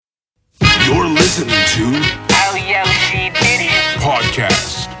listening to Oh, Yoshi did it.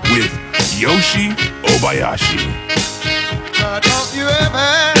 Podcast with Yoshi Obayashi. Don't you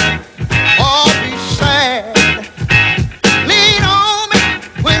ever all be sad. Lean on me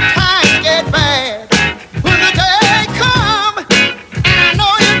when times get bad. When the day come and I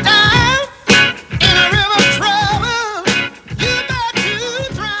know you're down in a river of trouble, you got to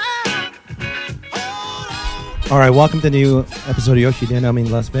drown. Hold on. All right, welcome to the new episode of Yoshi Den. I'm in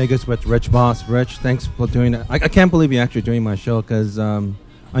Las Vegas with Rich Voss. Rich, thanks for doing it. I can't believe you're actually doing my show because I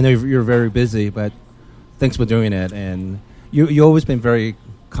know you're very busy, but thanks for doing it. And you always been very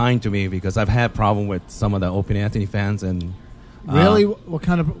kind to me because I've had problem with some of the Opie and Anthony fans. And Really? What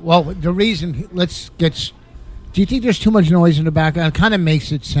kind of... Well, the reason... Let's get... Do you think there's too much noise in the background? It kind of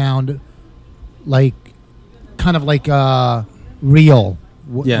makes it sound like... Kind of like real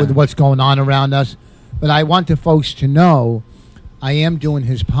with what's going on around us. But I want the folks to know I am doing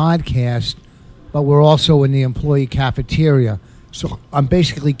his podcast, but we're also in the employee cafeteria. So I'm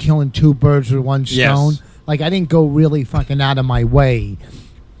basically killing two birds with one stone. Yes. Like, I didn't go really fucking out of my way.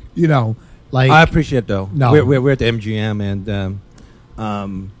 You know, like... I appreciate it, though. No. We're at the MGM, and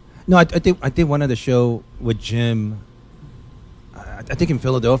no, I did one of the show with Jim. I think in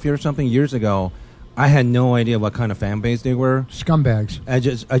Philadelphia or something years ago. I had no idea what kind of fan base they were. Scumbags.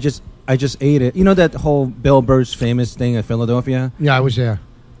 I just ate it. You know that whole Bill Burr's famous thing at Philadelphia, Yeah, I was there.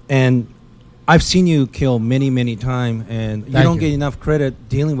 and I've seen you kill many times, and you Thank don't you. get enough credit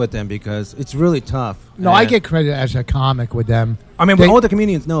dealing with them because it's really tough. No, I And- get credit as a comic with them. I mean, They- all the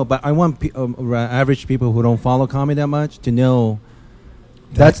comedians know, but I want average people who don't follow comedy that much to know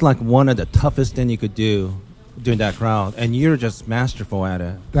that's like one of the toughest thing you could do during that crowd, and you're just masterful at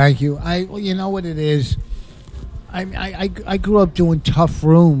it. Thank you. Well, you know what it is? I grew up doing tough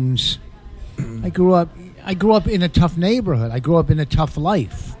rooms. I grew up in a tough neighborhood. I grew up in a tough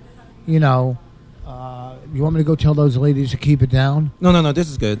life. You know, you want me to go tell those ladies to keep it down? No, this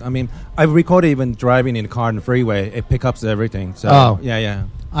is good. I mean, I recorded even driving in the car on the freeway. It picks up everything. So, Oh.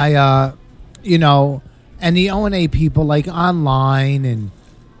 yeah. You know, and the O&A people, like, online, and,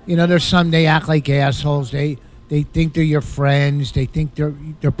 you know, there's some, they act like assholes. They think they're your friends. They think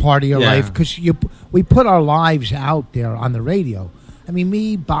they're part of your Yeah. life. Because we put our lives out there on the radio. I mean,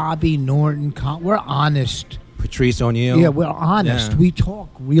 me, Bobby, Norton, we're honest. Patrice O'Neill. Yeah, we're honest. Yeah. We talk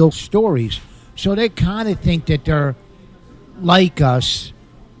real stories. So they kind of think that they're like us,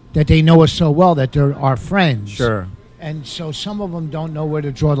 that they know us so well, that they're our friends. Sure. And so some of them don't know where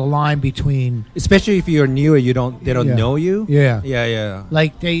to draw the line between... Especially if you're new and they don't Yeah. know you. Yeah. Yeah.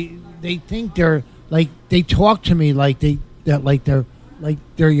 Like, they think they're... Like, they talk to me like they're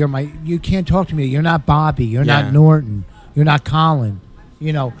you're my... You can't talk to me. You're not Bobby. You're Yeah. not Norton. You're not Colin.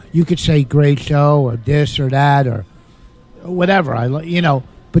 You know, you could say great show or this or that or whatever.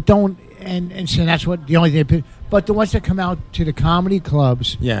 But don't... And so that's what the only thing... But the ones that come out to the comedy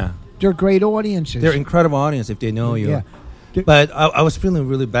clubs, Yeah. they're great audiences. They're incredible audience if they know you. Yeah. But I was feeling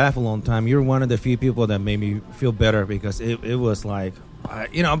really bad for a long time. You're one of the few people that made me feel better because it was like,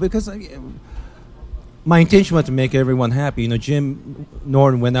 because my intention was to make everyone happy. You know, Jim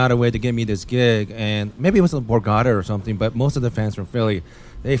Norton went out of the way to get me this gig, and maybe it was a Borgata or something, but most of the fans from Philly,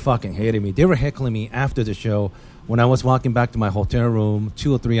 they fucking hated me. They were heckling me after the show when I was walking back to my hotel room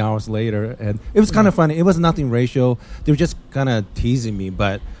 2 or 3 hours later, and it was kind of funny. It was nothing racial. They were just kind of teasing me,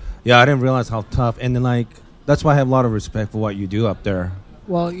 but yeah, I didn't realize how tough. And then, like, that's why I have a lot of respect for what you do up there.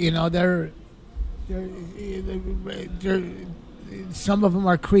 Well, you know, they're some of them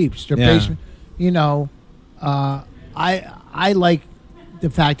are creeps. They're Yeah. basement. You know, I like the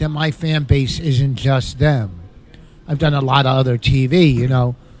fact that my fan base isn't just them. I've done a lot of other TV. You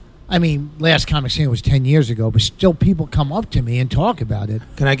know, I mean, last Comic Scene was 10 years ago, but still people come up to me and talk about it.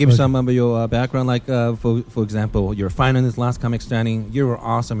 Can I give you some of your background? Like, for example, you're finalist last Comic Standing. You were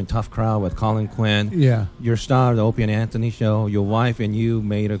awesome in Tough Crowd with Colin Quinn. Yeah. Your star of the Opie and Anthony show. Your wife and you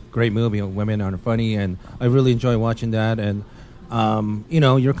made a great movie, Women Are Funny, and I really enjoy watching that. And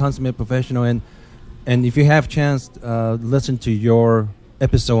you're a consummate professional. And if you have chance, listen to your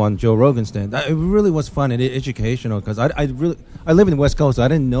episode on Joe Rogan's thing. It really was fun and educational because I live in the West Coast, so I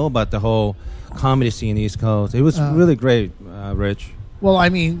didn't know about the whole comedy scene in the East Coast. It was really great, Rich. Well, I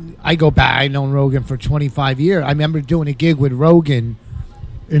mean, I go back. I've known Rogan for 25 years. I remember doing a gig with Rogan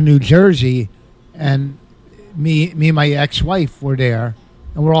in New Jersey, and me and my ex-wife were there,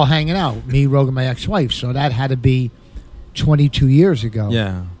 and we're all hanging out. Me, Rogan, my ex-wife. So that had to be 22 years ago.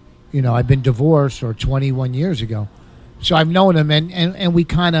 Yeah. You know, I've been divorced, or 21 years ago. So I've known him, and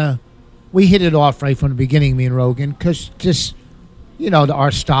we hit it off right from the beginning, me and Rogan, because just, our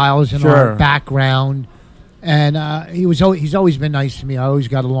styles and our background. And he's always been nice to me. I always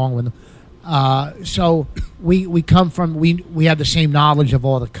got along with him. So we come from we have the same knowledge of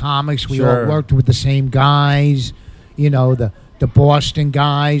all the comics. We Sure. all worked with the same guys, the Boston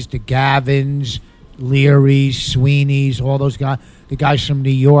guys, the Gavins, Learys, Sweeneys, all those guys, the guys from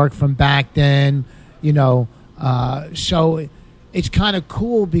New York from back then, so it's kind of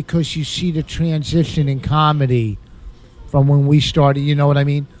cool because you see the transition in comedy from when we started, you know what I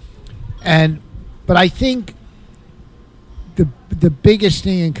mean? But I think the biggest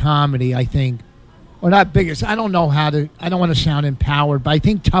thing in comedy, I think, or not biggest, I don't want to sound empowered, but I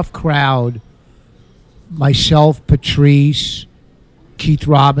think Tough Crowd, myself, Patrice, Keith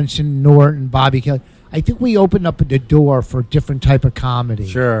Robinson, Norton, Bobby Kelly, I think we opened up the door for a different type of comedy.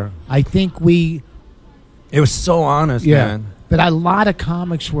 Sure. I think It was so honest, man. But a lot of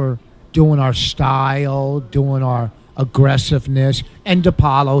comics were doing our style, doing our aggressiveness, and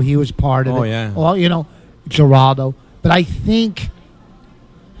DePaulo, he was part of it. Oh, yeah. All, Geraldo. But I think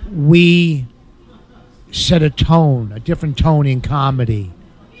we set a different tone in comedy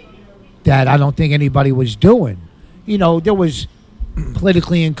that I don't think anybody was doing. There was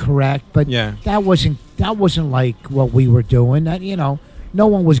politically incorrect, but Yeah. that wasn't like what we were doing. That no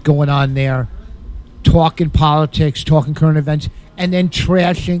one was going on there talking politics, talking current events, and then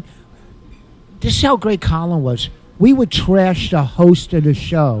trashing. This is how great Colin was. We would trash the host of the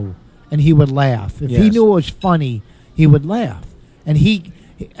show, and he would laugh. If he Yes. knew it was funny, he would laugh. And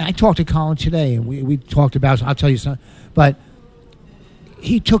I talked to Colin today, and we talked about, I'll tell you something, but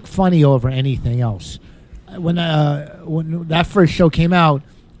he took funny over anything else. When that first show came out,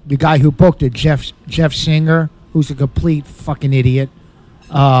 the guy who booked it, Jeff Singer, who's a complete fucking idiot,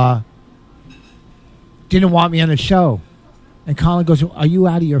 didn't want me on the show. And Colin goes, "Are you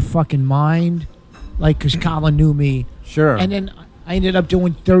out of your fucking mind?" Like, because Colin knew me. Sure. And then I ended up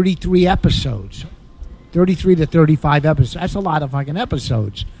doing 33 episodes. 33 to 35 episodes. That's a lot of fucking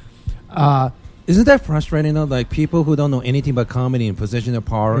episodes. Isn't that frustrating, though? Like, people who don't know anything about comedy and position of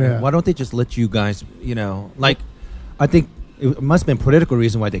power, Yeah. why don't they just let you guys, I think it must have been political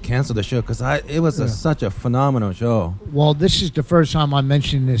reason why they canceled the show, because it was such a phenomenal show. Well, this is the first time I'm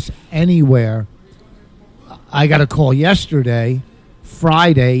mentioning this anywhere. I got a call yesterday,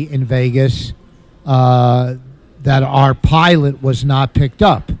 Friday in Vegas, that our pilot was not picked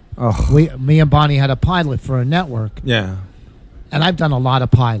up. Oh. Me and Bonnie had a pilot for a network, Yeah. and I've done a lot of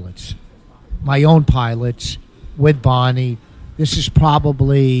pilots, my own pilots with Bonnie. This is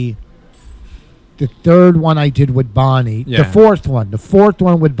probably the third one I did with Bonnie. Yeah. The fourth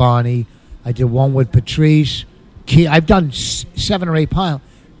one with Bonnie. I did one with Patrice. I've done 7 or 8 pilots,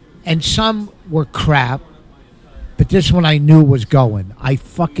 and some were crap, but this one I knew was going. I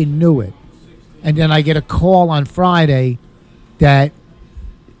fucking knew it. And then I get a call on Friday that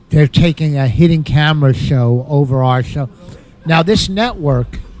they're taking a hidden camera show over our show. Now this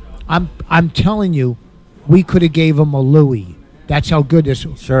network, I'm telling you, we could have gave them a Louis. That's how good this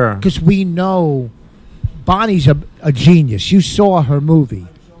was. Sure. Because we know Bonnie's a genius. You saw her movie.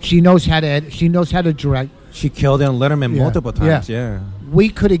 She knows how to direct. She killed Ellen Letterman Yeah. multiple times, yeah. We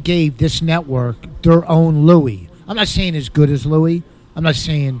could have gave this network their own Louis. I'm not saying as good as Louis. I'm not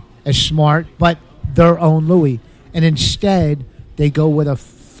saying as smart, but their own Louis. And instead, they go with a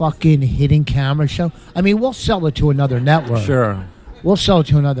fucking hidden camera show. I mean, we'll sell it to another network. Sure. We'll sell it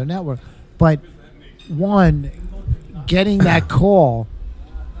to another network. But getting that call,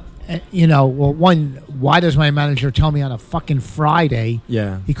 why does my manager tell me on a fucking Friday?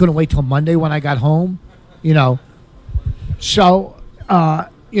 Yeah. He couldn't wait till Monday when I got home, So, and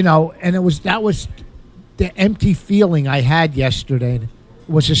that was the empty feeling I had yesterday. It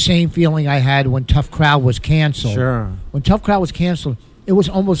was the same feeling I had when Tough Crowd was canceled. Sure. When Tough Crowd was canceled, it was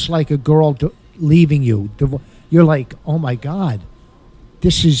almost like a girl leaving you. You're like, oh my God,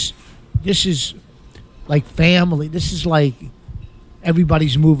 this is like family. This is like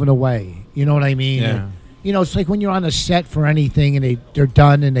everybody's moving away. You know what I mean? Yeah. It's like when you're on a set for anything and they're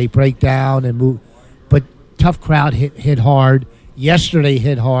done and they break down and move. But Tough Crowd hit hard. Yesterday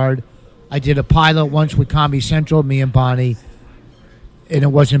hit hard. I did a pilot once with Comedy Central, me and Bonnie, and it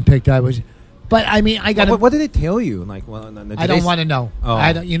wasn't picked up. But I mean, I got. What did they tell you? Like, I don't want to know.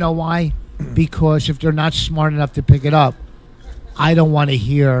 Oh. You know why? Because if they're not smart enough to pick it up, I don't want to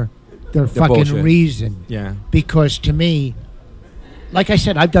hear their fucking bullshit. reason. Yeah. Because to me, like I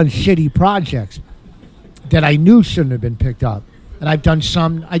said, I've done shitty projects that I knew shouldn't have been picked up. And I've done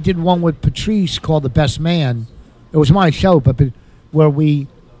some. I did one with Patrice called The Best Man. It was my show, but where we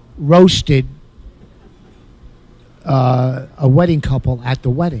roasted a wedding couple at the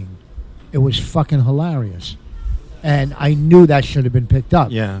wedding. It was fucking hilarious. And I knew that should have been picked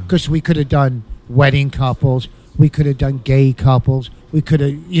up. Yeah. Because we could have done wedding couples. We could have done gay couples. We could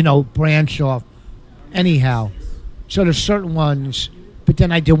have, branched off. Anyhow, so there's certain ones. But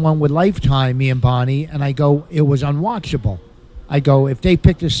then I did one with Lifetime, me and Bonnie, and I go, it was unwatchable. I go, if they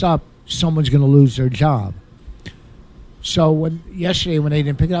pick this up, someone's going to lose their job. So yesterday when they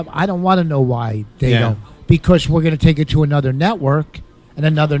didn't pick it up, I don't want to know why they don't. Because we're going to take it to another network, and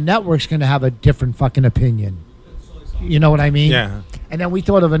another network's going to have a different fucking opinion. You know what I mean? Yeah. And then we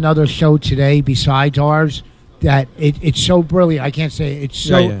thought of another show today besides ours that it's so brilliant. I can't say it's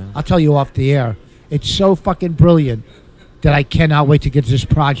so. Yeah. I'll tell you off the air. It's so fucking brilliant that I cannot wait to get this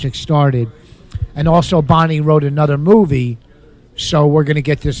project started. And also, Bonnie wrote another movie, so we're going to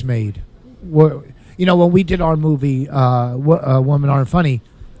get this made. When we did our movie, Women Aren't Funny,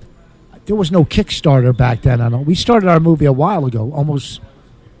 there was no Kickstarter back then. We started our movie a while ago, almost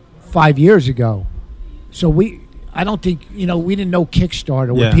 5 years ago. So I don't think, we didn't know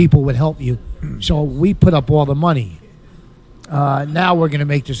Kickstarter where people would help you. So we put up all the money. Now we're going to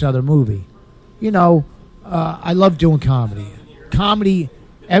make this other movie. I love doing comedy. Comedy,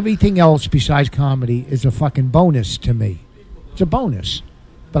 everything else besides comedy is a fucking bonus to me. It's a bonus.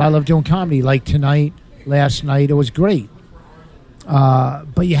 But I love doing comedy. Like tonight, last night, it was great.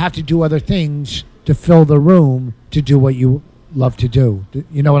 But you have to do other things to fill the room to do what you love to do.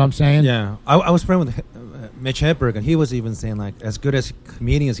 You know what I'm saying? Yeah. I was friends with Mitch Hedberg, and he was even saying, like, as good as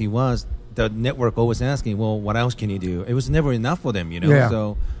comedian as he was, the network always asking, well, what else can you do? It was never enough for them, Yeah.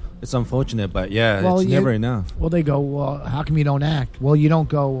 So it's unfortunate, but it's never enough. Well, they go, well, how come you don't act? Well, you don't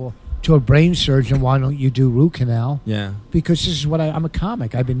go to a brain surgeon. Why don't you do root canal? Yeah. Because this is what I'm a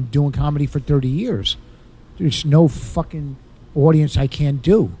comic. I've been doing comedy for 30 years. There's no fucking audience I can't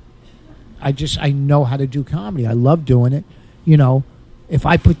do. I know how to do comedy. I love doing it. If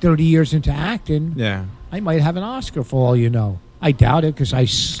I put 30 years into acting, I might have an Oscar for all you know. I doubt it because I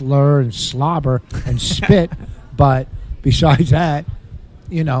slur and slobber and spit. But besides that,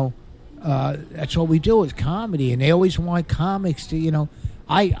 that's what we do is comedy. And they always want comics to,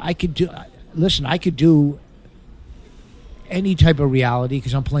 I could do, listen, I could do any type of reality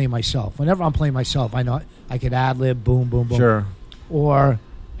because I'm playing myself. Whenever I'm playing myself, I know I could ad-lib, boom, boom, boom. Sure. Or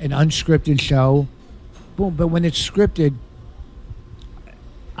an unscripted show, boom. But when it's scripted,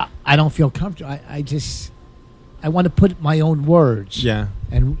 I don't feel comfortable. I want to put my own words. Yeah.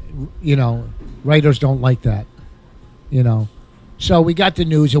 And, writers don't like that, So we got the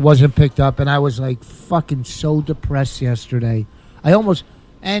news. It wasn't picked up, and I was, like, fucking so depressed yesterday.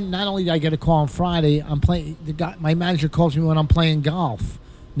 And not only did I get a call on Friday, my manager calls me when I'm playing golf.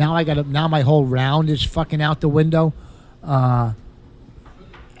 Now now my whole round is fucking out the window. And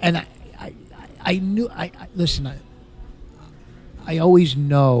I knew, listen, I always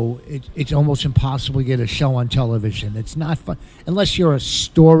know it's almost impossible to get a show on television. It's not fun unless you're a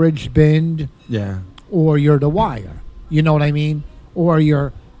storage bin, or you're The Wire. You know what I mean? Or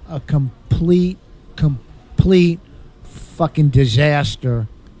you're a complete fucking disaster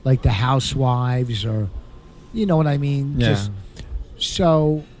like The Housewives, or you know what I mean? Yeah.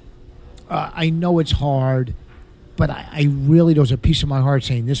 So I know it's hard, but I really, there was a piece of my heart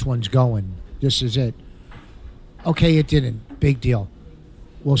saying this one's going. This is it. Okay, it didn't. Big deal.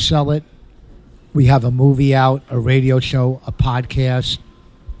 We'll sell it. We have a movie out, a radio show, a podcast.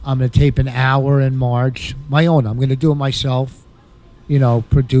 I'm going to tape an hour in March. My own. I'm going to do it myself.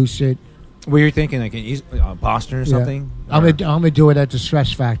 Produce it. Were you thinking like in Boston or something? I'm going to do it at the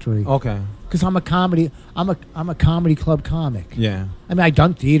Stress Factory. Okay. Because I'm a comedy club comic. Yeah. I mean, I've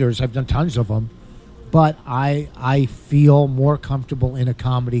done theaters. I've done tons of them. But I feel more comfortable in a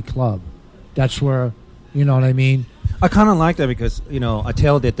comedy club. That's where, you know what I mean? I kind of like that because,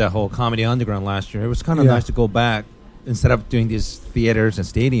 Attell did that whole Comedy Underground last year. It was kind of nice to go back instead of doing these theaters and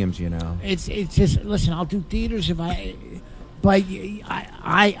stadiums, It's just, listen, I'll do theaters but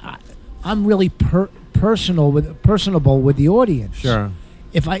I'm really personable with the audience. Sure.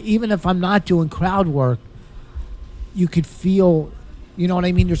 Even if I'm not doing crowd work, you could feel, you know what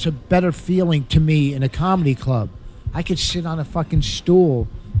I mean? There's a better feeling to me in a comedy club. I could sit on a fucking stool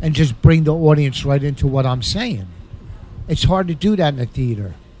and just bring the audience right into what I'm saying. It's hard to do that in a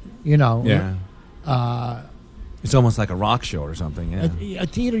theater, Yeah. It's almost like a rock show or something, yeah. A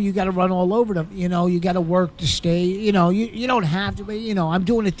theater, you got to run all over them. You got to work to stay. You don't have to. But, I'm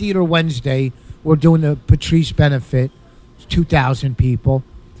doing a theater Wednesday. We're doing the Patrice benefit. It's 2,000 people.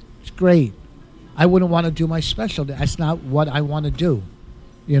 It's great. I wouldn't want to do my special. That's not what I want to do,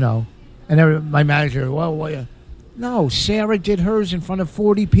 And my manager, no, Sarah did hers in front of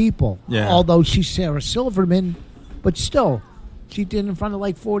 40 people. Yeah. Although she's Sarah Silverman, but still. She did in front of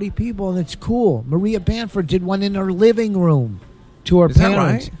like 40 people, and it's cool. Maria Bamford did one in her living room to her Is that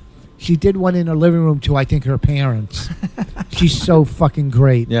parents. right? She did one in her living room to, I think, her parents. She's so fucking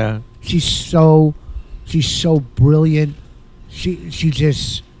great. Yeah. She's so brilliant. She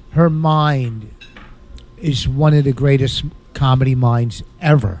just, her mind is one of the greatest comedy minds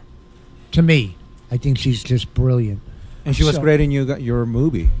ever. To me, I think she's just brilliant. And she was great in your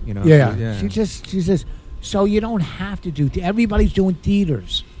movie, you know. Yeah. She's just. So you don't have to do. Everybody's doing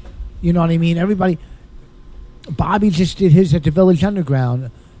theaters. You know what I mean? Everybody. Bobby just did his at the Village Underground,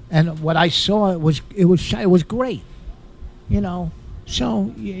 and what I saw it was great. You know.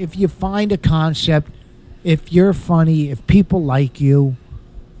 So if you find a concept, if you're funny, if people like you,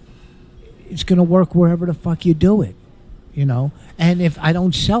 it's gonna work wherever the fuck you do it. You know. And if I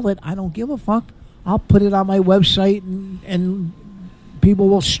don't sell it, I don't give a fuck. I'll put it on my website and people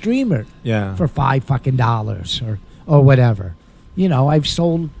will stream it for $5 fucking or whatever. You know, I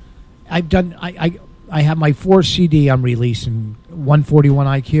have my 4 CD I'm releasing, 141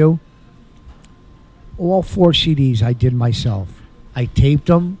 IQ. All 4 CDs I did myself. I taped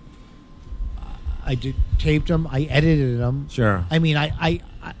them. I edited them. Sure. I mean, I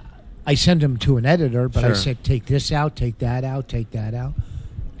sent them to an editor, but I said, take this out, take that out, take that out.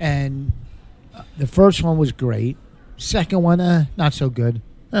 And the first one was great. Second one, not so good.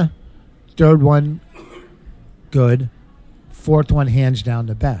 Third one, good. Fourth one, hands down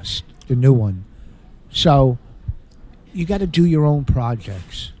the best. The new one. So you got to do your own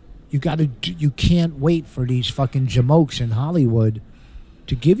projects. You can't wait for these fucking jamokes in Hollywood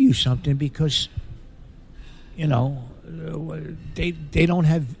to give you something because, you know, they don't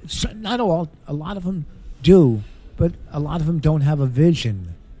have, not all, a lot of them do, but a lot of them don't have a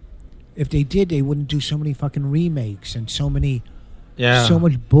vision. If they did, they wouldn't do so many fucking remakes and so much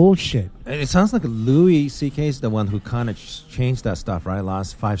bullshit. It sounds like Louis C.K. is the one who kind of changed that stuff, right?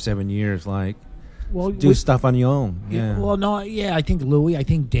 Last 5-7 years, like do stuff on your own. Yeah. Well, no, yeah, I think Louis, I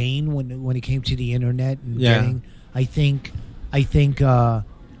think Dane when he came to the internet and getting, I think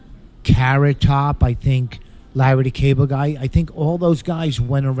Carrot Top, I think Larry the Cable Guy, I think all those guys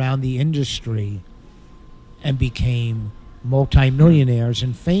went around the industry and became multi-millionaires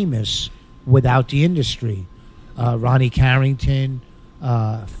and famous without the industry. Ronnie Carrington.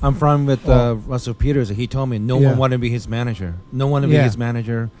 I'm from with Russell Peters. He told me no one wanted to be his manager. No one wanted to be his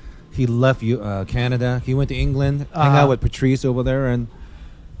manager. He left Canada. He went to England, hang out with Patrice over there, and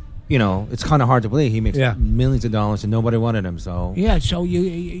you know it's kind of hard to believe he makes millions of dollars and nobody wanted him. So so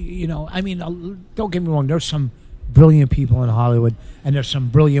you know, I mean, don't get me wrong. There's some brilliant people in Hollywood, and there's some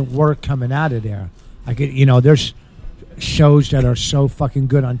brilliant work coming out of there. There's shows that are so fucking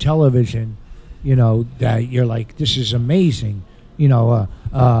good on television, you know, that you're like, this is amazing. You know,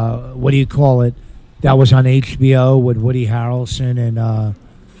 what do you call it? That was on HBO with Woody Harrelson and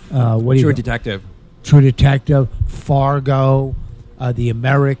True Detective, Fargo, The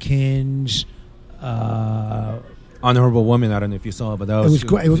Americans, Honorable Woman. I don't know if you saw it, but that was it was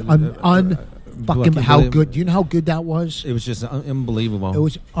great. It was fucking how good. Do you know how good that was? It was just unbelievable.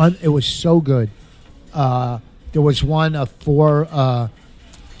 It was so good. There was one of four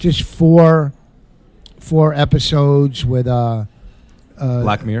episodes with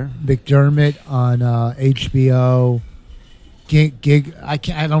Black Mirror, McDermott on HBO. Gig. I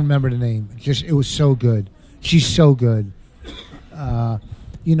don't remember the name. It was so good. She's so good.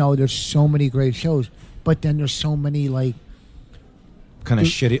 You know, there's so many great shows, but then there's so many like kind of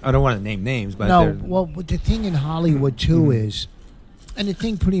shitty. I don't want to name names, but no. Well, the thing in Hollywood too is, and the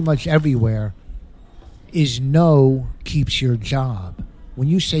thing pretty much everywhere is no keeps your job. When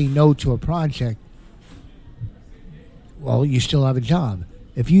you say no to a project, well, you still have a job.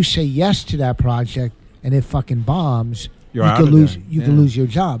 If you say yes to that project and it fucking bombs, you could lose your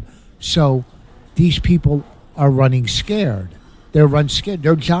job. So these people are running scared. They're scared.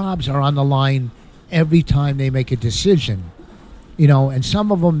 Their jobs are on the line every time they make a decision. You know, and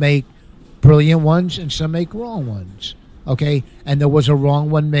some of them make brilliant ones and some make wrong ones. Okay? And there was a wrong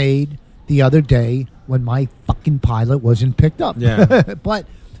one made the other day when my fucking pilot wasn't picked up. Yeah. But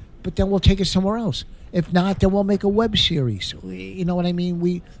then we'll take it somewhere else. If not, then we'll make a web series. You know what I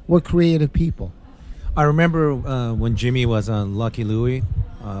mean? We're creative people. I remember when Jimmy was on Lucky Louie.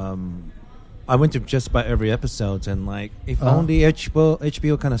 I went to just about every episode, and like, if only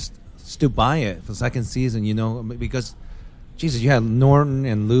HBO kind of stood by it for the second season, you know, because, Jesus, you had Norton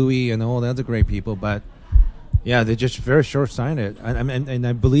and Louie and all the other great people, but yeah, they're just very short-sighted. And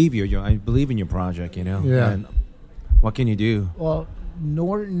I believe you. I believe in your project, you know. Yeah. And what can you do? Well,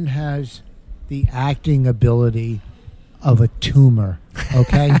 Norton has the acting ability of a tumor,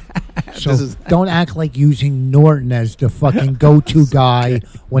 okay? So don't act like using Norton as the fucking go-to guy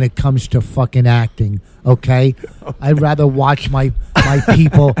when it comes to fucking acting, okay? I'd rather watch my my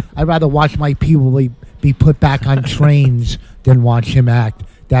people. I'd rather watch my people be put back on trains than watch him act.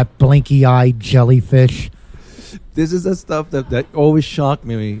 That blinky-eyed jellyfish. This is the stuff that always shocked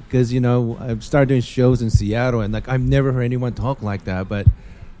me because, I've started doing shows in Seattle and, like, I've never heard anyone talk like that. But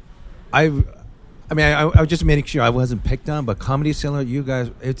I was just making sure I wasn't picked on. But Comedy Cellar, you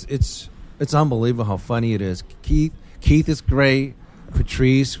guys, it's unbelievable how funny it is. Keith is great.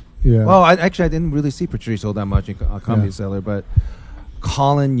 Patrice. Yeah. Well, I didn't really see Patrice all that much in Comedy Cellar, but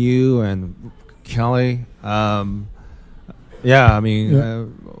Colin, you, and Kelly. Yeah, I mean,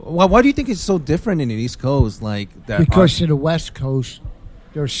 why do you think it's so different in the East Coast? Like that? Because in the West Coast,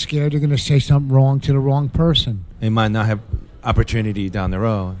 they're scared they're going to say something wrong to the wrong person. They might not have opportunity down the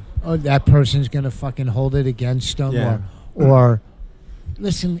road. Or that person's going to fucking hold it against them. Yeah. Or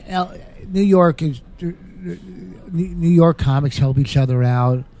listen, New York comics help each other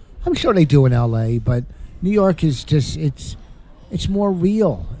out. I'm sure they do in L.A., but New York is just, it's more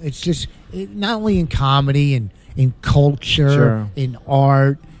real. It's just, not only in comedy and in culture, sure, in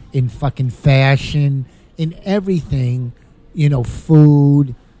art, in fucking fashion, in everything,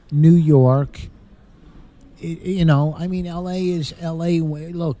 food, New York. L.A. is L.A.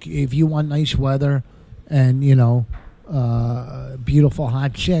 Look, if you want nice weather and, beautiful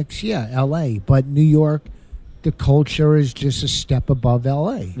hot chicks, yeah, L.A. But New York, the culture is just a step above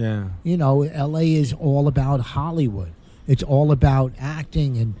L.A. Yeah. L.A. is all about Hollywood. It's all about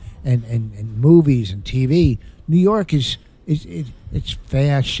acting and movies and TV. New York it's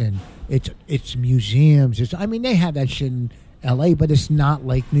fashion. It's museums. They have that shit in L.A., but it's not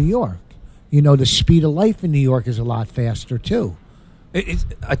like New York. The speed of life in New York is a lot faster too.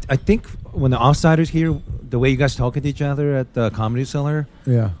 I think when the outsiders hear the way you guys talking to each other at the Comedy Cellar,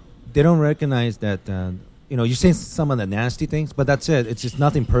 yeah, they don't recognize that. You're saying some of the nasty things, but that's it. It's just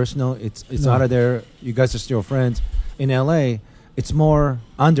nothing personal. It's out of there. You guys are still friends. In L.A., it's more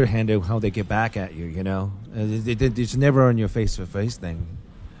underhanded how they get back at you. It's never on your face-to-face thing.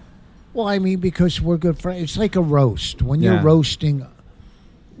 Well, because we're good friends. It's like a roast. When you're roasting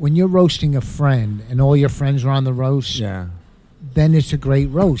a friend and all your friends are on the roast, then it's a great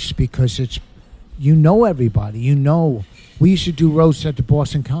roast because it's everybody. We used to do roasts at the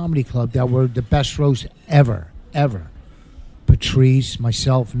Boston Comedy Club that were the best roasts ever. Patrice,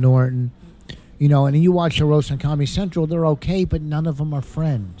 myself, Norton, and then you watch a roast on Comedy Central, they're okay, but none of them are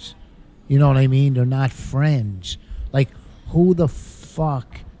friends. You know what I mean? They're not friends. Like, who the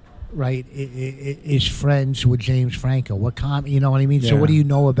fuck, right, is friends with James Franco? You know what I mean? Yeah. So what do you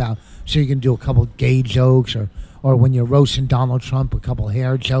know about? So you can do a couple gay jokes or when you're roasting Donald Trump, a couple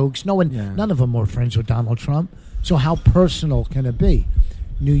hair jokes. None of them were friends with Donald Trump. So how personal can it be?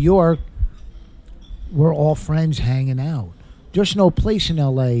 New York, we're all friends hanging out. There's no place in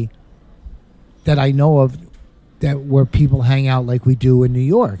L.A. that I know of where people hang out like we do in New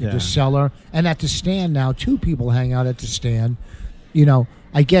York. Yeah. At the Cellar and at the Stand now, two people hang out at the Stand.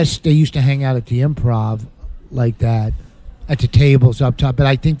 I guess they used to hang out at the Improv like that, at the tables up top. But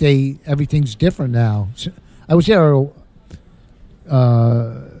I think everything's different now. So I was there,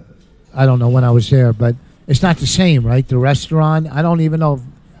 I don't know when I was there, but it's not the same, right? The restaurant, I don't even know.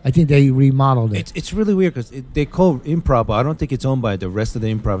 I think they remodeled it. It's really weird because they call Improv, but I don't think it's owned by the rest of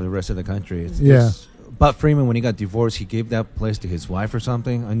the Improv in the rest of the country. Bud Freeman, when he got divorced, he gave that place to his wife or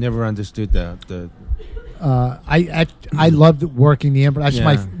something. I never understood the I loved working the Improv.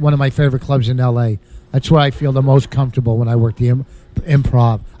 That's one of my favorite clubs in L.A. That's where I feel the most comfortable when I work the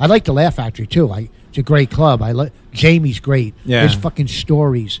Improv. I like the Laugh Factory too. It's a great club. Jamie's great. Yeah. His fucking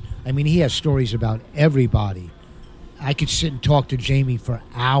stories. He has stories about everybody. I could sit and talk to Jamie for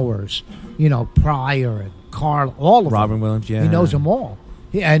hours. Pryor and Carl, all of Robin them. Williams, yeah. He knows them all.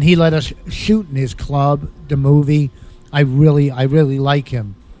 And he let us shoot in his club, the movie. I really like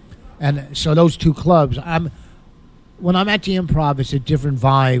him. And so those two clubs, when I'm at the Improv, it's a different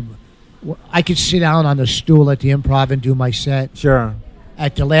vibe. I could sit down on a stool at the Improv and do my set. Sure.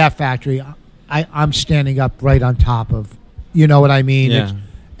 At the Laugh Factory, I'm standing up right on top of, you know what I mean? Yeah.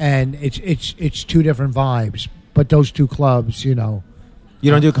 It's two different vibes. But those two clubs, You don't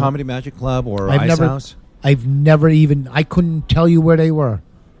do Comedy Magic Club or Ice House? I've never even, I couldn't tell you where they were.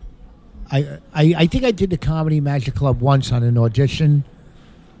 I think I did the Comedy Magic Club once on an audition.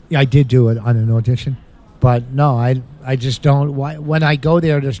 Yeah, I did do it on an audition. But no, I just don't. When I go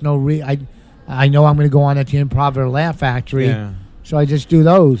there, there's no I know I'm going to go on at the Improv or Laugh Factory. Yeah. So I just do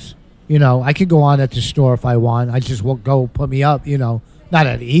those. I could go on at the store if I want. I just will go put me up, Not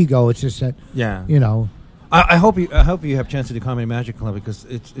at ego. It's just that, yeah. I hope you have a chance to do Comedy Magic Club because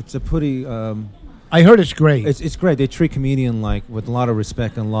it's a pretty. I heard it's great. It's great. They treat comedian with a lot of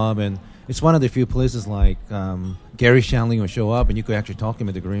respect and love, and It's one of the few places like Gary Shandling will show up and you could actually talk to him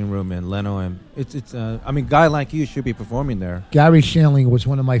in the green room, and Leno, and it's I mean, guy like you should be performing there. Gary Shandling was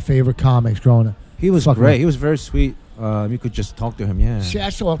one of my favorite comics growing up. He was Fucking- great. He was very sweet. You could just talk to him. Yeah. See,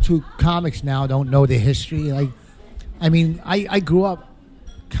 that's all too. Comics now don't know the history. Like, I mean, I grew up.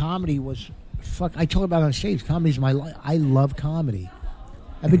 Comedy was fuck. I talk about it on stage. Comedy's my life. I love comedy.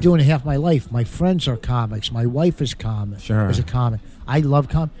 I've been doing it half my life. My friends are comics. My wife is Sure. is a comic. I love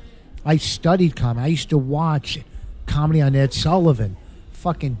I studied comedy. I used to watch comedy on Ed Sullivan,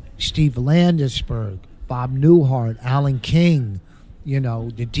 fucking Steve Landisberg, Bob Newhart, Alan King,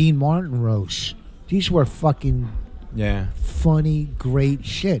 the Dean Martin roast. These were fucking Yeah. funny, great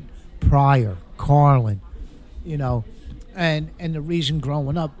shit. Pryor, Carlin, and the reason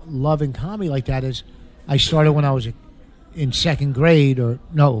growing up loving comedy like that is I started when I was in second grade, or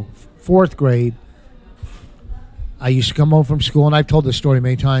no, fourth grade. I used to come home from school, and I've told this story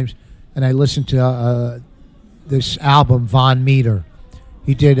many times, and I listened to this album, Von Meter.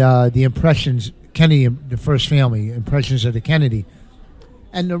 He did the Impressions, Kennedy, the First Family, Impressions of the Kennedy.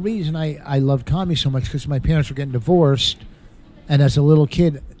 And the reason I loved comedy so much because my parents were getting divorced, and as a little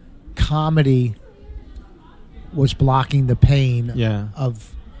kid, comedy was blocking the pain Yeah.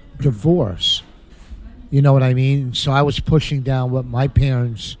 of divorce. You know what I mean? So I was pushing down what my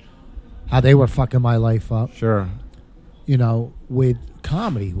parents, how they were fucking my life up, Sure. with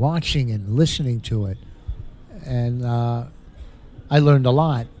comedy, watching and listening to it. And I learned a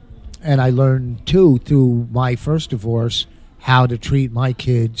lot. And I learned, too, through my first divorce, how to treat my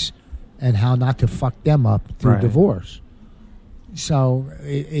kids and how not to fuck them up through Right. divorce. So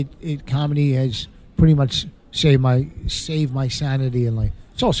it comedy has pretty much saved my sanity and life.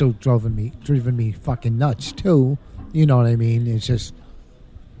 It's also driven me fucking nuts too. You know what I mean? It's just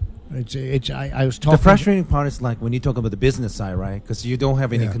I was talking. The frustrating part is like when you talk about the business side, right? Because you don't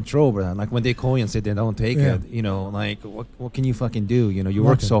have any Yeah. control over that. Like when they call you and say they don't take Yeah. it, like what can you fucking do? You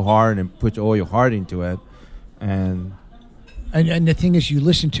work Nothing. so hard and put all your heart into it, and And the thing is, you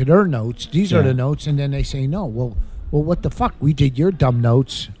listen to their notes. These are Yeah. the notes, and then they say no. Well, what the fuck? We did your dumb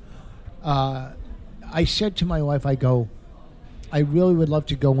notes. I said to my wife, I go, I really would love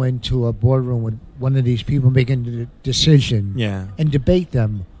to go into a boardroom with one of these people making the decision, Yeah. and debate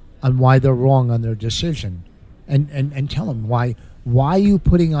them on why they're wrong on their decision, and tell them why are you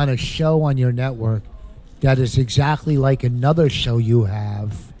putting on a show on your network that is exactly like another show you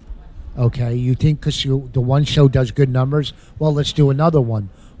have. Okay, you think because the one show does good numbers, well, let's do another one.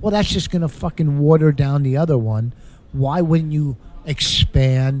 Well, that's just going to fucking water down the other one. Why wouldn't you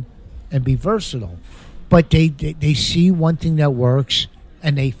expand and be versatile? But they see one thing that works,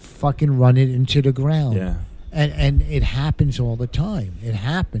 and they fucking run it into the ground. Yeah. And it happens all the time. It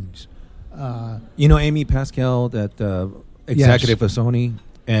happens. Amy Pascal, that executive of Sony,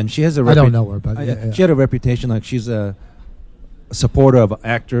 and she has a I don't know her, but she had a reputation like she's a supporter of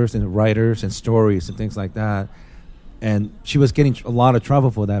actors and writers and stories and things like that. And she was getting a lot of trouble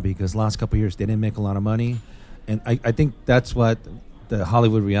for that because last couple of years they didn't make a lot of money. And I think that's what the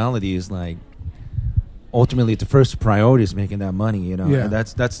Hollywood reality is like. Ultimately, the first priority is making that money, Yeah. And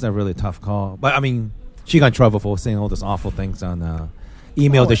that's a really tough call. But, I mean, she got in trouble for saying all those awful things on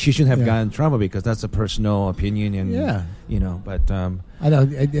email that she shouldn't have gotten in trouble because that's a personal opinion. And, but... I know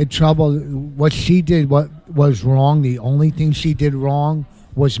trouble. What she did, what was wrong. The only thing she did wrong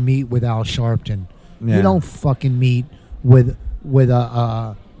was meet with Al Sharpton. Yeah. You don't fucking meet with an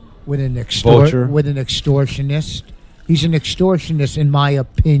Vulture. with an extortionist. He's an extortionist, in my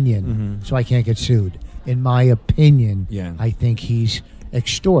opinion. Mhm. So I can't get sued. In my opinion, Yeah. I think he's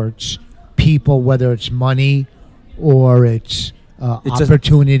extorts people, whether it's money or it's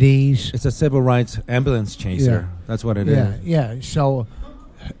opportunities. It's a civil rights ambulance chaser. Yeah. That's what it is. Yeah. So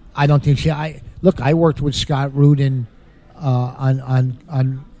I don't think she. I worked with Scott Rudin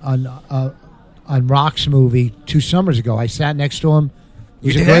on Rock's movie 2 summers ago. I sat next to him.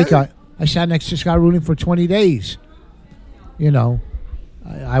 He's You a great did? guy. I sat next to Scott Rudin for 20 days. I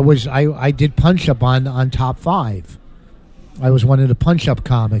did Punch Up on Top 5. I was one of the Punch Up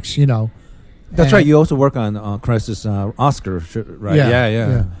comics. That's right. You also work on Crisis Oscar, right?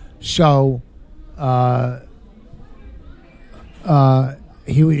 Yeah. So,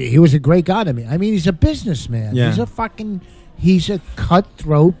 he was a great guy to me. I mean, he's a businessman. Yeah. He's a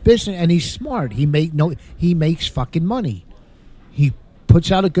cutthroat business, and he's smart. He makes fucking money. He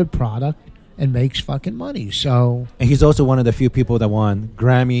puts out a good product and makes fucking money. So, And he's also one of the few people that won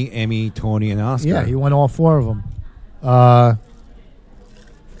Grammy, Emmy, Tony, and Oscar. yeah, he won all 4 of them.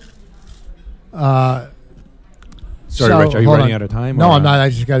 Sorry, Rich, are you running out of time? No, or- I'm not. I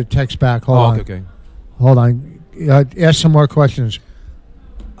just got a text back. Hold on. Okay. Hold on. Ask some more questions.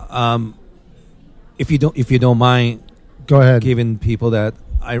 if you don't mind, Go ahead. giving people that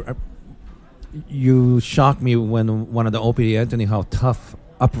you shocked me when one of the Opie Anthony how tough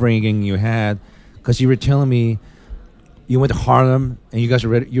upbringing you had, because you were telling me you went to Harlem and you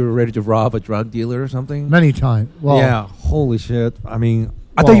were ready to rob a drug dealer or something. Many times. Well, yeah, holy shit. I mean,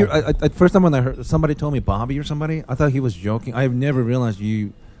 I thought at first time when I heard somebody told me Bobby or somebody, I thought he was joking. I've never realized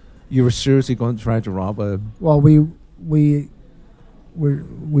you were seriously going to try to rob a. Well, we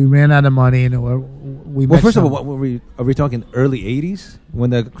ran out of money, and we. Well, first of all, what are we talking early '80s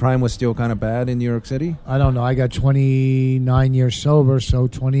when the crime was still kind of bad in New York City? I don't know. I got 29 years sober, so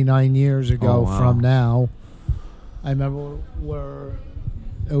 29 years ago from now. I remember where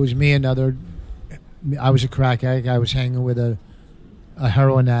it was me and I was a crack addict. I was hanging with a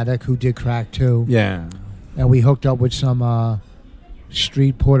heroin addict who did crack too. Yeah. And we hooked up with some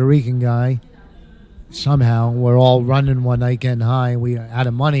street Puerto Rican guy. Somehow we're all running one night getting high, and we out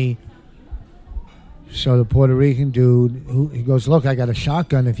of money. So the Puerto Rican dude, he goes, "Look, I got a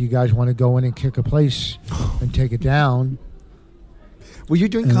shotgun. If you guys want to go in and kick a place and take it down." Were you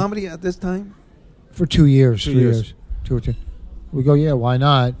doing comedy at this time? For 2 years. 2 years. 2 or 3. We go, yeah, why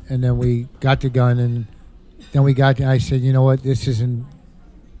not? And then we got the gun, and then I said, you know what, this isn't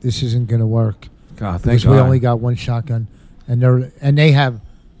going to work. God, thank because God. we only got one shotgun, and they have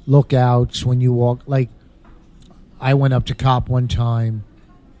lookouts when you walk. Like, I went up to cop one time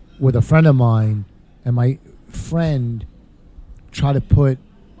with a friend of mine, and my friend tried to put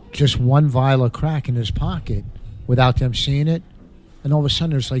just one vial of crack in his pocket without them seeing it, and all of a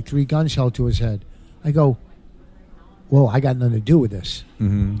sudden there's like 3 guns held to his head. I go, well, I got nothing to do with this.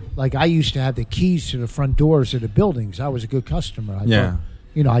 Mm-hmm. Like, I used to have the keys to the front doors of the buildings. I was a good customer.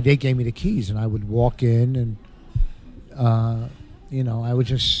 They gave me the keys, and I would walk in, and I was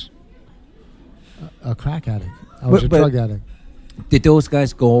just a crack addict. I was a drug addict. Did those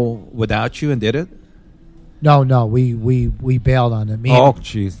guys go without you and did it? No, we bailed on them.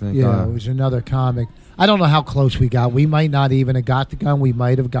 Jeez, thank God. It was another comic. I don't know how close we got. We might not even have got the gun. We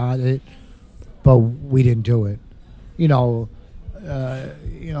might have got it, but we didn't do it. There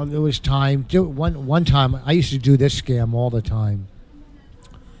was time. One time, I used to do this scam all the time.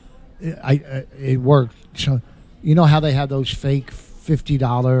 It worked. So, you know how they have those fake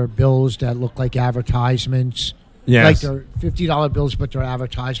 $50 bills that look like advertisements? Yes. Like they're $50 bills, but they're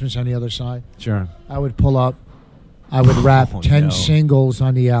advertisements on the other side? Sure. I would pull up. I would wrap 10 singles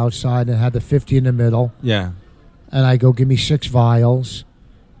on the outside and have the 50 in the middle. Yeah. And I go, give me 6 vials.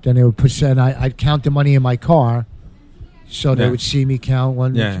 Then they would put, and I'd count the money in my car. So they would see me count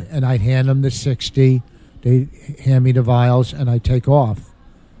one, and I'd hand them the 60. They'd hand me the vials, and I'd take off.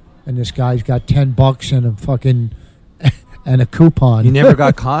 And this guy's got $10 and a fucking and a coupon. You never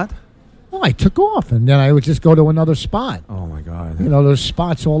got caught? Well, I took off, and then I would just go to another spot. Oh my God! There's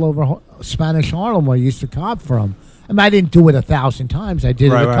spots all over Spanish Harlem where I used to cop from. I mean, I didn't do it 1,000 times. I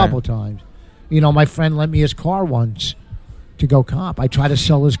did it a couple times. My friend lent me his car once to go cop. I tried to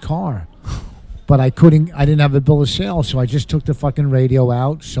sell his car, but I couldn't. I didn't have a bill of sale, so I just took the fucking radio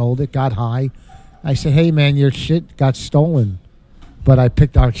out, sold it, got high. I said, "Hey, man, your shit got stolen," but I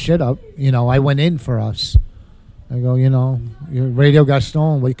picked our shit up. I went in for us. I go, your radio got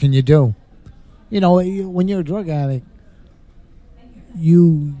stolen. What can you do? When you're a drug addict,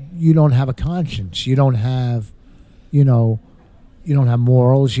 you don't have a conscience. You don't have, you don't have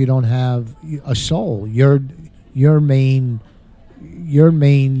morals. You don't have a soul. Your main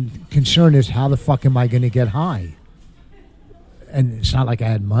concern is how the fuck am I going to get high? And it's not like I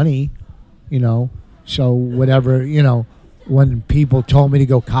had money, So whatever, when people told me to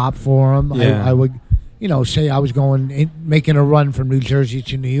go cop for them, I would, say I was making a run from New Jersey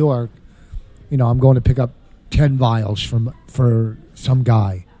to New York. I'm going to pick up 10 vials for some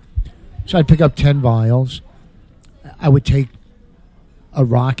guy. So I'd pick up 10 vials. I would take a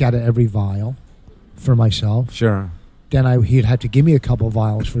rock out of every vial for myself. Sure. Then he'd have to give me a couple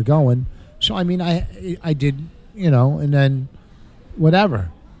vials for going. So, I mean, I did, and then whatever.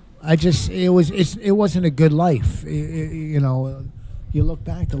 It wasn't a good life. You look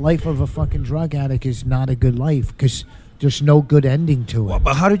back, the life of a fucking drug addict is not a good life because there's no good ending to it. Well,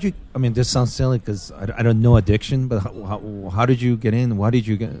 but how did you? I mean, this sounds silly because I don't know addiction. But how did you get in? Why did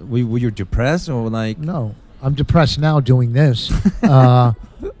you get? Were you depressed or like? No, I'm depressed now doing this. What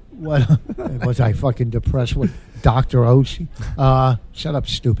was I fucking depressed with? Dr. Oshie? Shut up,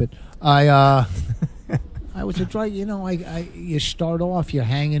 stupid. I was a drug. You start off. You're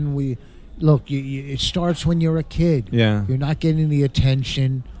hanging. It starts when you're a kid. Yeah. You're not getting the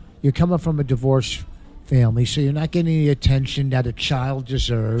attention. You're coming from a divorce family, so you're not getting the attention that a child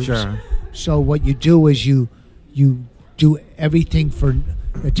deserves. Sure. So what you do is you do everything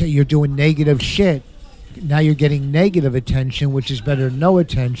You're doing negative shit. Now you're getting negative attention, which is better than no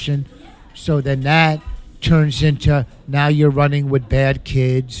attention. So then that turns into now you're running with bad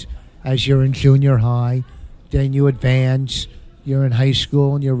kids as you're in junior high. Then you advance. You're in high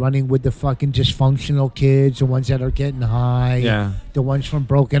school and you're running with the fucking dysfunctional kids, the ones that are getting high, Yeah. the ones from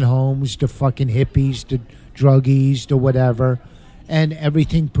broken homes, the fucking hippies, the druggies, the whatever. And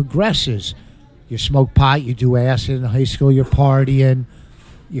everything progresses. You smoke pot, you do acid in high school, you're partying,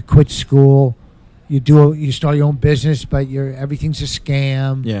 you quit school, you start your own business, but everything's a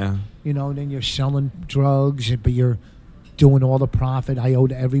scam. Yeah. You know, then you're selling drugs, but you're doing all the profit. I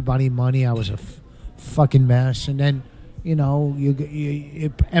owed everybody money. I was a fucking mess. And then, you know,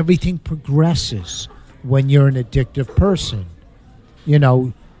 everything progresses when you're an addictive person. You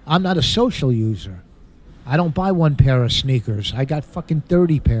know, I'm not a social user. I don't buy one pair of sneakers. I got fucking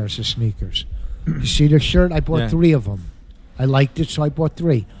 30 pairs of sneakers. You see the shirt? I bought 3 of them. I liked it, so I bought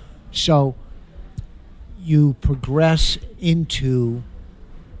 3. So you progress into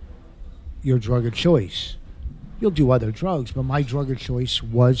your drug of choice. You'll do other drugs, but my drug of choice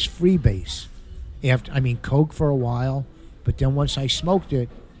was freebase. Coke for a while, but then once I smoked it,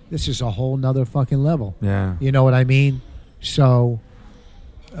 this is a whole nother fucking level. Yeah. You know what I mean? So,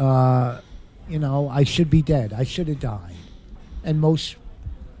 you know, I should be dead. I should have died. And most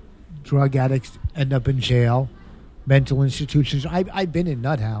drug addicts end up in jail, mental institutions. I've been in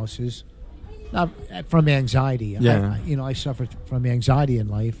nut houses, not from anxiety. Yeah. I suffered from anxiety in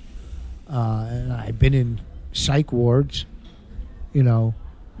life. And I've been in psych wards, you know,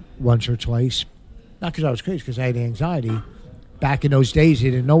 once or twice. Not because I was crazy, because I had anxiety. Back in those days,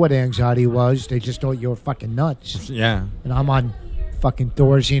 they didn't know what anxiety was. They just thought you were fucking nuts. Yeah. And I'm on fucking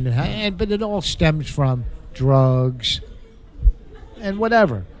Thorazine, but it all stems from drugs and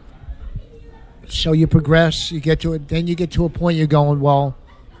whatever. So you progress, you get to it, then you get to a point you're going, well,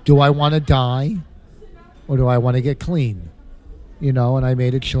 do I want to die or do I want to get clean? You know, and I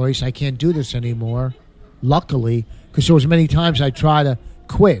made a choice. I can't do this anymore. Luckily, because there was many times I tried to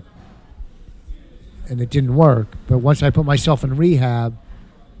quit and it didn't work. But once I put myself in rehab,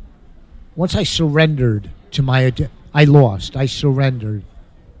 once I surrendered to I lost. I surrendered.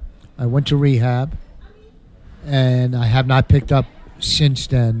 I went to rehab, and I have not picked up since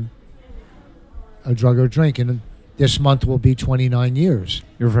then a drug or drink. And this month will be 29 years.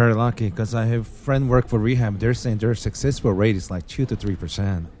 You're very lucky because I have friend work for rehab. They're saying their successful rate is like 2 to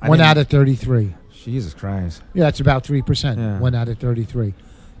 3%. 1 out of 33. Jesus Christ. Yeah, it's about 3%. Yeah. 1 out of 33.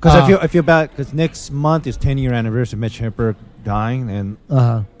 Because I feel bad because next month is 10-year anniversary of Mitch Hedberg dying, and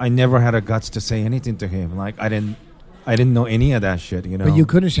I never had the guts to say anything to him. Like I didn't know any of that shit. You know. But you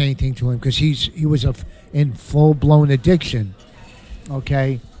couldn't say anything to him because he was in full blown addiction.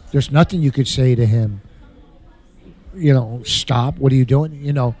 Okay, there's nothing you could say to him. You know, stop. What are you doing?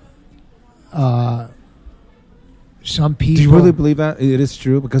 You know, some people. Do you really believe that it is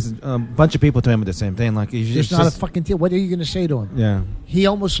true? Because a bunch of people tell him the same thing. Like, it's not a fucking thing. What are you going to say to him? Yeah. He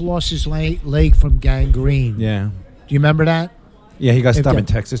almost lost his leg from gangrene. Yeah. Do you remember that? Yeah, he got stopped in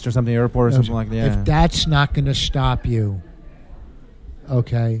Texas or something, airport or something like that. Yeah. If that's not going to stop you,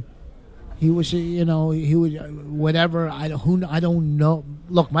 okay. He was, you know, he was whatever. I don't know.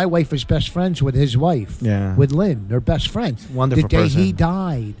 Look, my wife is best friends with his wife. Yeah. With Lynn, they're best friends. Wonderful The day person. he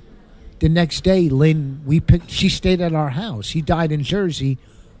died, the next day, Lynn, she stayed at our house. He died in Jersey.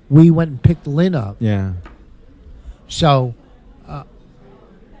 We went and picked Lynn up. Yeah. So,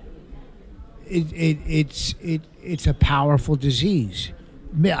 it's a powerful disease.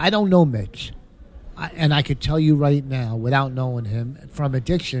 I don't know Mitch, and I could tell you right now, without knowing him, from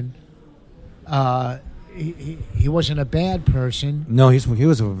addiction, he wasn't a bad person. No, he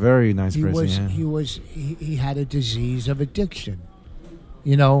was a very nice person. He had a disease of addiction,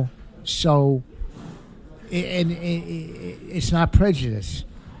 you know. So, it's not prejudice.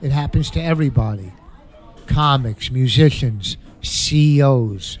 It happens to everybody. Comics, musicians,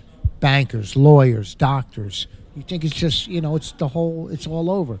 CEOs, bankers, lawyers, doctors. You think it's just, you know, it's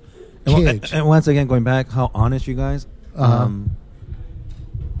all over. Kids. And once again, going back, how honest you guys.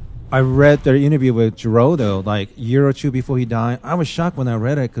 I read their interview with Giroux, though, like a year or two before he died. I was shocked when I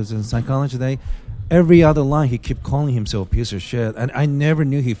read it because in Psychology Today, every other line he kept calling himself a piece of shit. And I never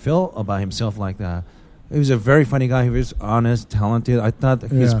knew he felt about himself like that. He was a very funny guy. He was honest, talented. I thought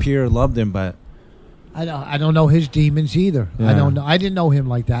his peer loved him, but I don't know his demons either. Yeah. I don't know. I didn't know him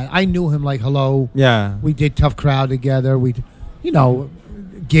like that. I knew him like, hello. Yeah. We did Tough Crowd together. We, you know,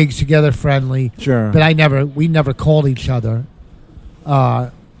 gigs together, friendly. Sure. But we never called each other.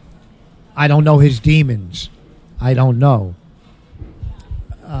 I don't know his demons. I don't know.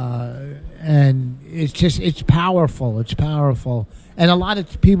 And it's powerful. It's powerful. And a lot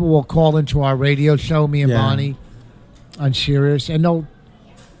of people will call into our radio show, me and Bonnie, on Sirius, and they'll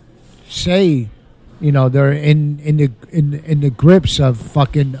say, you know, they're in the grips of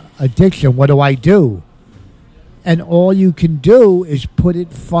fucking addiction. What do I do? And all you can do is put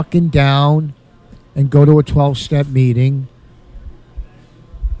it fucking down and go to a 12-step meeting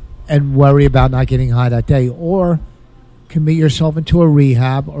and worry about not getting high that day, or commit yourself into a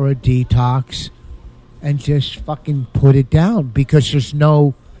rehab or a detox and just fucking put it down, because there's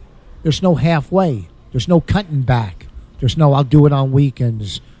no halfway. There's no cutting back. There's no I'll do it on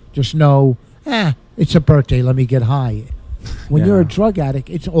weekends. There's no it's a birthday, let me get high. When you're a drug addict,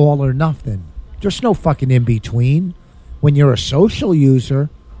 it's all or nothing. There's no fucking in between. When you're a social user,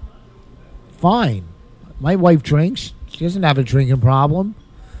 fine. My wife drinks. She doesn't have a drinking problem.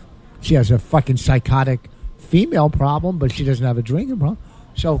 She has a fucking psychotic female problem, but she doesn't have a drinking problem.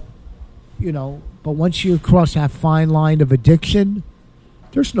 So, you know, but once you cross that fine line of addiction,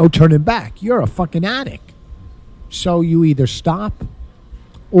 there's no turning back. You're a fucking addict. So you either stop,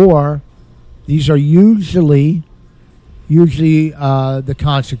 or these are usually the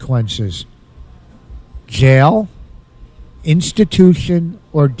consequences: jail, institution,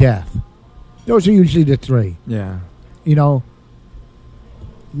 or death. Those are usually the three. Yeah. You know,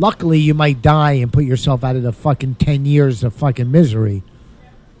 luckily you might die and put yourself out of the fucking 10 years of fucking misery,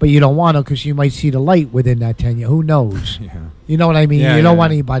 but you don't want to, because you might see the light within that 10 years. Who knows? Yeah. You know what I mean? Yeah, you don't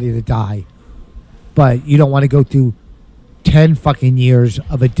want anybody to die, but you don't want to go through 10 fucking years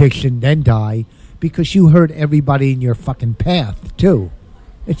of addiction then die, because you hurt everybody in your fucking path too.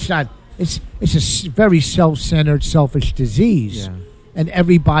 It's not. It's a very self-centered, selfish disease, and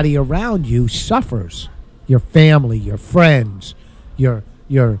everybody around you suffers. Your family, your friends, your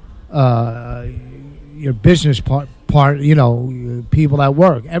business part, you know, people at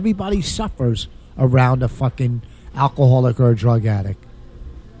work. Everybody suffers around a fucking alcoholic or a drug addict.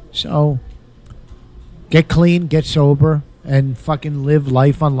 So get clean, get sober, and fucking live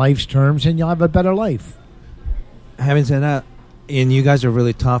life on life's terms, and you'll have a better life. Having said that, and you guys are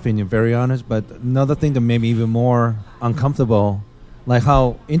really tough and you're very honest, but another thing that made me even more uncomfortable, like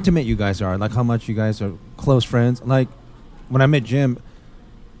how intimate you guys are, like how much you guys are close friends. Like when I met Jim,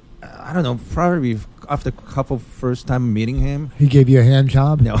 I don't know, probably after a couple first time meeting him. He gave you a hand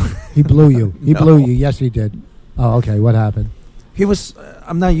job? No. He blew you. He blew you. Yes, he did. Oh, okay. What happened? He was,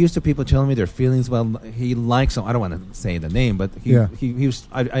 I'm not used to people telling me their feelings. Well, he likes some, I don't want to say the name, but he was,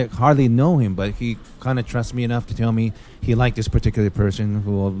 I hardly know him, but he kind of trusts me enough to tell me he liked this particular person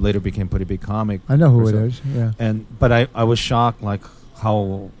who later became a pretty big comic. I know who it is, yeah. But I was shocked, like,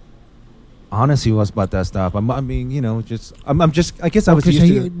 how honest he was about that stuff. I mean, you know, just, I'm just, I guess I was used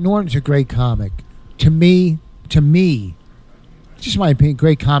to. Norton's a great comic. To me, just my opinion,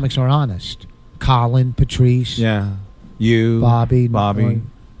 great comics are honest. Colin, Patrice. Yeah. You, Bobby.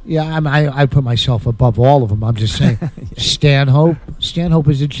 Yeah, I put myself above all of them. I'm just saying. Stanhope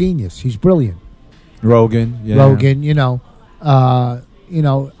is a genius. He's brilliant. Rogan, you know,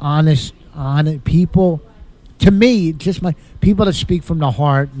 honest people. To me, just my people that speak from the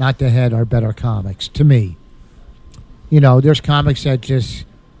heart, not the head, are better comics. To me, you know, there's comics that just,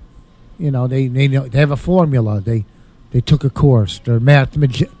 you know, they know, they have a formula. They took a course. They're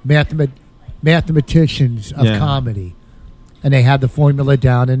mathematicians of comedy. And they have the formula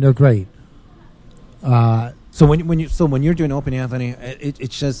down, and they're great. So when you're doing open, Anthony,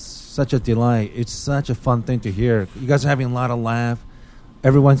 it's just such a delight. It's such a fun thing to hear. You guys are having a lot of laugh.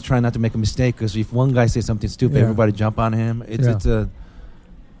 Everyone's trying not to make a mistake, because if one guy says something stupid, everybody jump on him.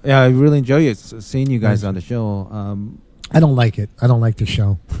 I really enjoy it, seeing you guys on the show. I don't like it. I don't like the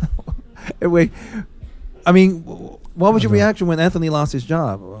show. Wait, I mean, what was your reaction when Anthony lost his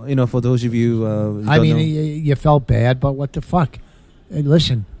job? You know, for those of you, you felt bad, but what the fuck? And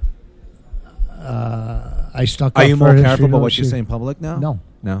listen, I stuck. Are you more careful about what you say in public now?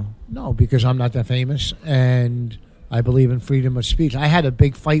 No, because I'm not that famous, and I believe in freedom of speech. I had a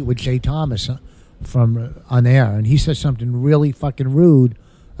big fight with Jay Thomas from on air, and he said something really fucking rude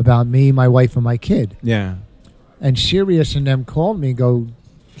about me, my wife, and my kid. Yeah. And Sirius and them called me and go,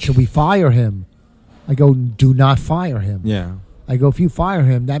 "Should we fire him?" I go, "Do not fire him." Yeah. I go, if you fire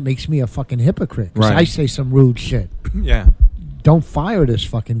him, that makes me a fucking hypocrite. Because I say some rude shit. Yeah. Don't fire this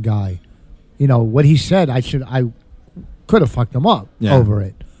fucking guy. You know, what he said, I could have fucked him up over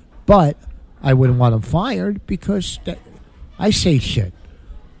it. But I wouldn't want him fired because I say shit.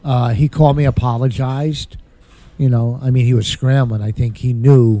 He called me, apologized. You know, I mean, he was scrambling. I think he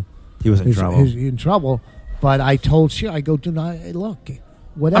knew he was in trouble. He was in trouble. But I told you, I go, do not, look,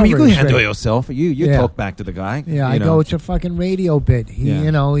 whatever. I mean, you can is handle it great. yourself. You Yeah. talk back to the guy. Yeah, I go, it's a fucking radio bit. He,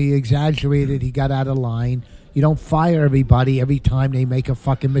 Yeah. he exaggerated. He got out of line. You don't fire everybody every time they make a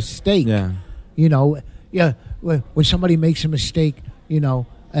fucking mistake. Yeah. When somebody makes a mistake,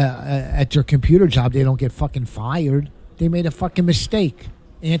 at their computer job, they don't get fucking fired. They made a fucking mistake.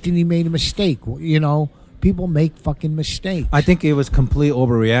 Anthony made a mistake. People make fucking mistakes. I think it was complete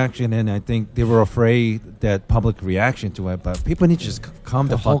overreaction, and I think they were afraid that public reaction to it. But people need to just calm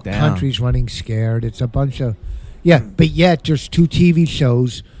the whole fuck down. country's running scared. It's a bunch of, but yet there's 2 TV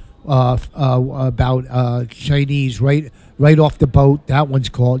shows about Chinese right off the boat. That one's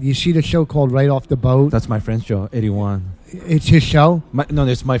called. You see the show called Right Off the Boat? That's my friend's show, 81. It's his show. No,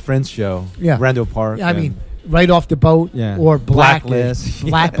 it's my friend's show. Yeah, Randall Park. Yeah, I mean, Right Off the Boat. Yeah. Or Blacklist.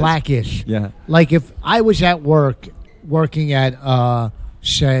 Yes. Blackish. Yeah. Like if I was at work working at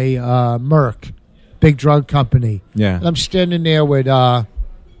say Merck, big drug company. Yeah. And I'm standing there with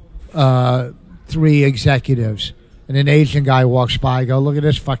 3 executives, and an Asian guy walks by. I go, look at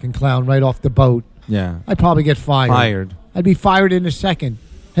this fucking clown right off the boat. Yeah. I'd probably get fired. I'd be fired in a second.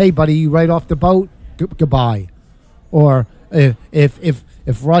 Hey, buddy, you right off the boat? Goodbye. Or if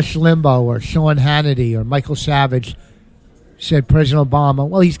Rush Limbaugh or Sean Hannity or Michael Savage said President Obama,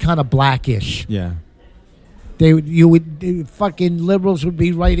 well, he's kind of blackish. Yeah. Fucking liberals would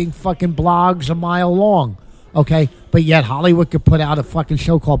be writing fucking blogs a mile long. Okay, but yet Hollywood could put out a fucking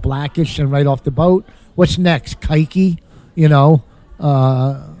show called Blackish and Right Off the Boat. What's next? Kike?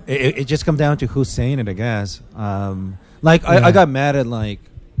 It just comes down to who's saying it, I guess. I got mad at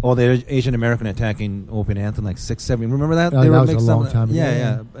all the Asian American attacking Opie and Anthony 6, 7. Remember that? Oh, They that were was a mixed long up. time ago.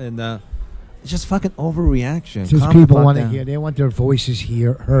 Yeah. And it's just fucking overreaction. Just Calm the people fuck want to down. hear. They want their voices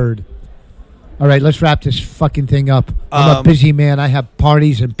heard. All right, let's wrap this fucking thing up. I'm a busy man. I have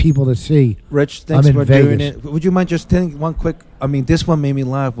parties and people to see. Rich, thanks I'm in for doing Vegas. it. Would you mind just telling one quick? I mean, this one made me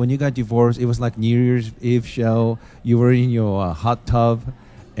laugh. When you got divorced, it was like New Year's Eve show. You were in your hot tub,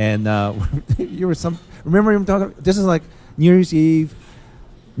 and you were Remember him talking? This is like New Year's Eve,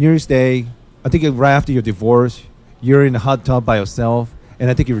 New Year's Day. I think right after your divorce, you're in the hot tub by yourself,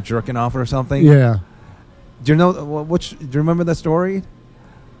 and I think you were jerking off or something. Yeah. Do you know? Do you remember that story?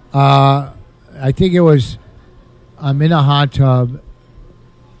 I think it was. I'm in a hot tub.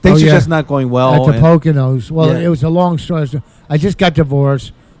 Things are just not going well. At the Poconos. Well, Yeah. it was a long story. I just got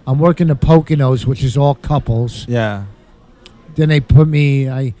divorced. I'm working the Poconos, which is all couples. Yeah. Then they put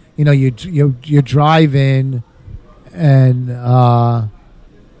me. You drive in, and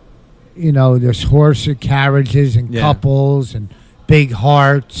there's horse and carriages and couples and big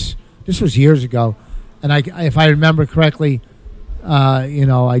hearts. This was years ago, and if I remember correctly,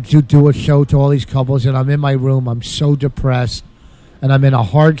 I do a show to all these couples, and I'm in my room. I'm so depressed, and I'm in a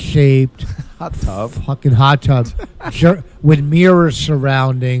heart-shaped Hot tub. fucking hot tub with mirrors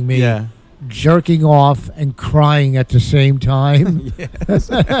surrounding me, Yeah. jerking off and crying at the same time. Yes.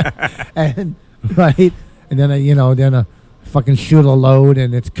 And right, and then I fucking shoot a load,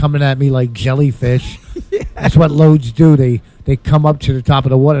 and it's coming at me like jellyfish. That's what loads do. They come up to the top of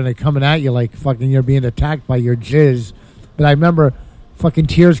the water, and they're coming at you like fucking you're being attacked by your jizz. But I remember fucking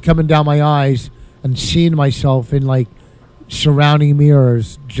tears coming down my eyes and seeing myself in like surrounding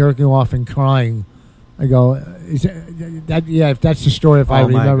mirrors, jerking off and crying. I go, is that yeah? If that's the story, if I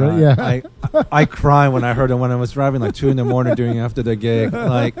remember, God. yeah. I cried when I heard it when I was driving like 2 a.m. doing after the gig.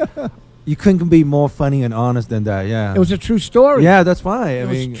 Like, you couldn't be more funny and honest than that. Yeah, It was a true story. Yeah, that's fine. It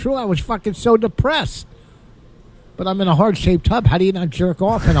was true. I was fucking so depressed. But I'm in a heart-shaped tub. How do you not jerk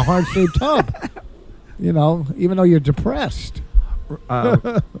off in a heart-shaped tub? Even though you're depressed.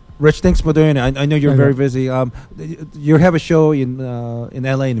 Rich, thanks for doing it. I know you're Okay. very busy. You have a show in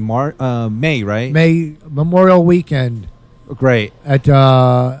LA in May, right? May Memorial Weekend Great. at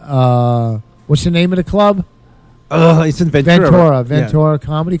what's the name of the club? It's in Ventura. Ventura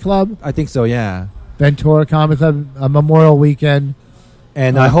Comedy Club. Yeah, I think so. Yeah. Ventura Comedy Club, Memorial Weekend.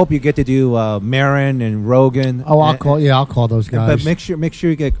 And I hope you get to do Marin and Rogan. Oh, I'll call those guys. But make sure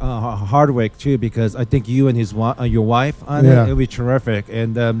you get Hardwick too, because I think you and your wife on Yeah. it'll be terrific.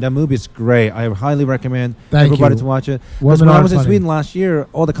 And that movie is great. I highly recommend Thank everybody you. to watch it. Women Because when I are was in funny. Sweden last year,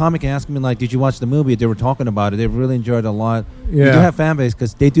 all the comics asked me like, "Did you watch the movie?" They were talking about it. They really enjoyed it a lot. Yeah. You do have fan base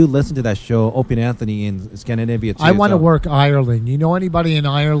because they do listen to that show, Opie and Anthony in Scandinavia too. I want to so work Ireland. You know anybody in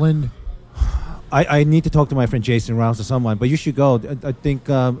Ireland? I need to talk to my friend Jason Rouse or someone, but you should go. I think.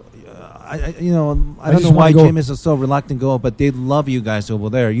 I don't know just why wanna go- Jim is so reluctant to go, but they love you guys over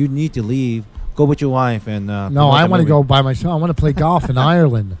there. You need to leave. Go with your wife and. No, I want to go by myself. I want to play golf in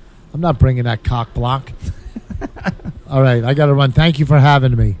Ireland. I'm not bringing that cock block. All right, I got to run. Thank you for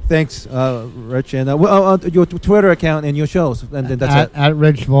having me. Thanks, Rich, and your Twitter account and your shows, and then that's it. At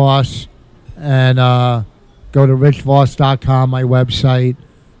Rich Voss, and go to richvoss.com, my website.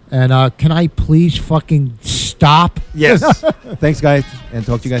 And can I please fucking stop? Yes. Thanks, guys, and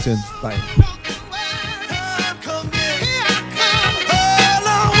talk to you guys soon. Bye.